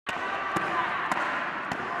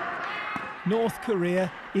North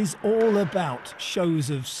Korea is all about shows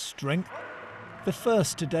of strength. The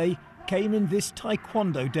first today came in this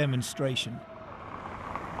taekwondo demonstration.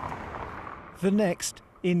 The next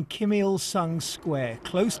in Kim Il-sung Square,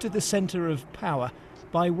 close to the centre of power,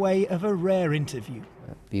 by way of a rare interview.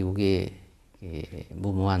 If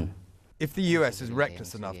the US is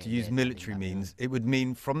reckless enough to use military means, it would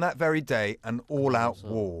mean from that very day an all-out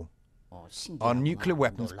war. Our nuclear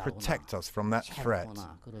weapons protect us from that threat.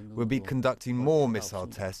 We'll be conducting more missile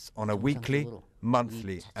tests on a weekly,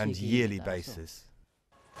 monthly and yearly basis.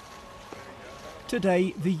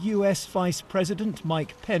 Today, the US Vice President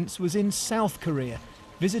Mike Pence was in South Korea,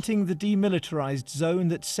 visiting the demilitarized zone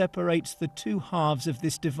that separates the two halves of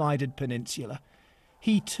this divided peninsula.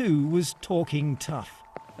 He too was talking tough.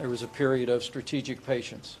 There was a period of strategic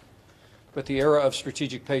patience, but the era of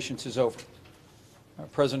strategic patience is over.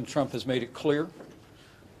 President Trump has made it clear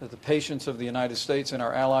that the patience of the United States and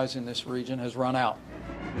our allies in this region has run out.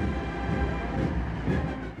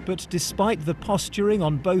 But despite the posturing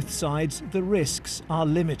on both sides, the risks are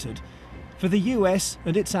limited. For the US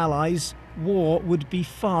and its allies, war would be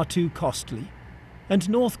far too costly. And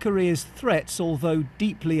North Korea's threats, although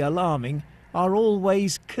deeply alarming, are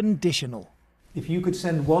always conditional. If you could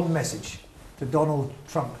send one message to Donald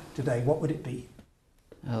Trump today, what would it be?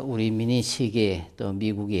 우리 민의식에 또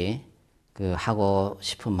미국에 하고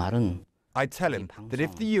싶은 말은 I tell him that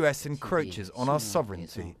if the US encroaches on our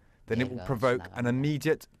sovereignty, then it will provoke an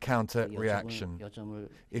immediate counter-reaction.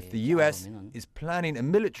 If the US is planning a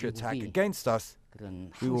military attack against us,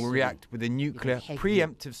 we will react with a nuclear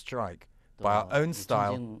preemptive strike by our own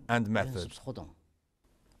style and method.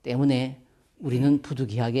 때문에 우리는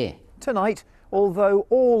부득이하게 Tonight, although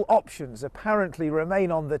all options apparently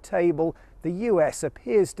remain on the table, the US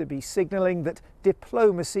appears to be signalling that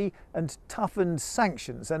diplomacy and toughened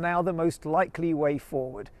sanctions are now the most likely way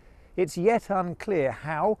forward. It's yet unclear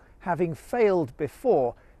how, having failed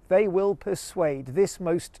before, they will persuade this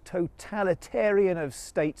most totalitarian of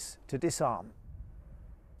states to disarm.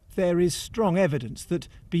 There is strong evidence that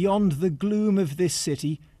beyond the gloom of this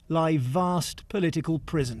city lie vast political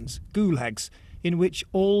prisons, gulags, in which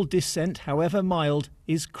all dissent, however mild,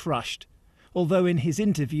 is crushed. Although in his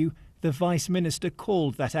interview, the Vice Minister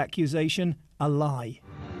called that accusation a lie.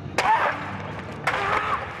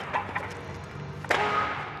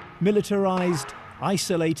 Militarized,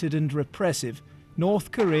 isolated and repressive,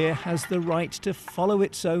 North Korea has the right to follow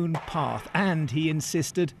its own path and, he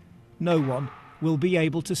insisted, no one will be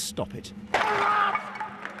able to stop it.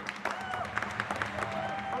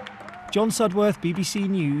 John Sudworth, BBC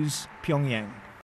News, Pyongyang.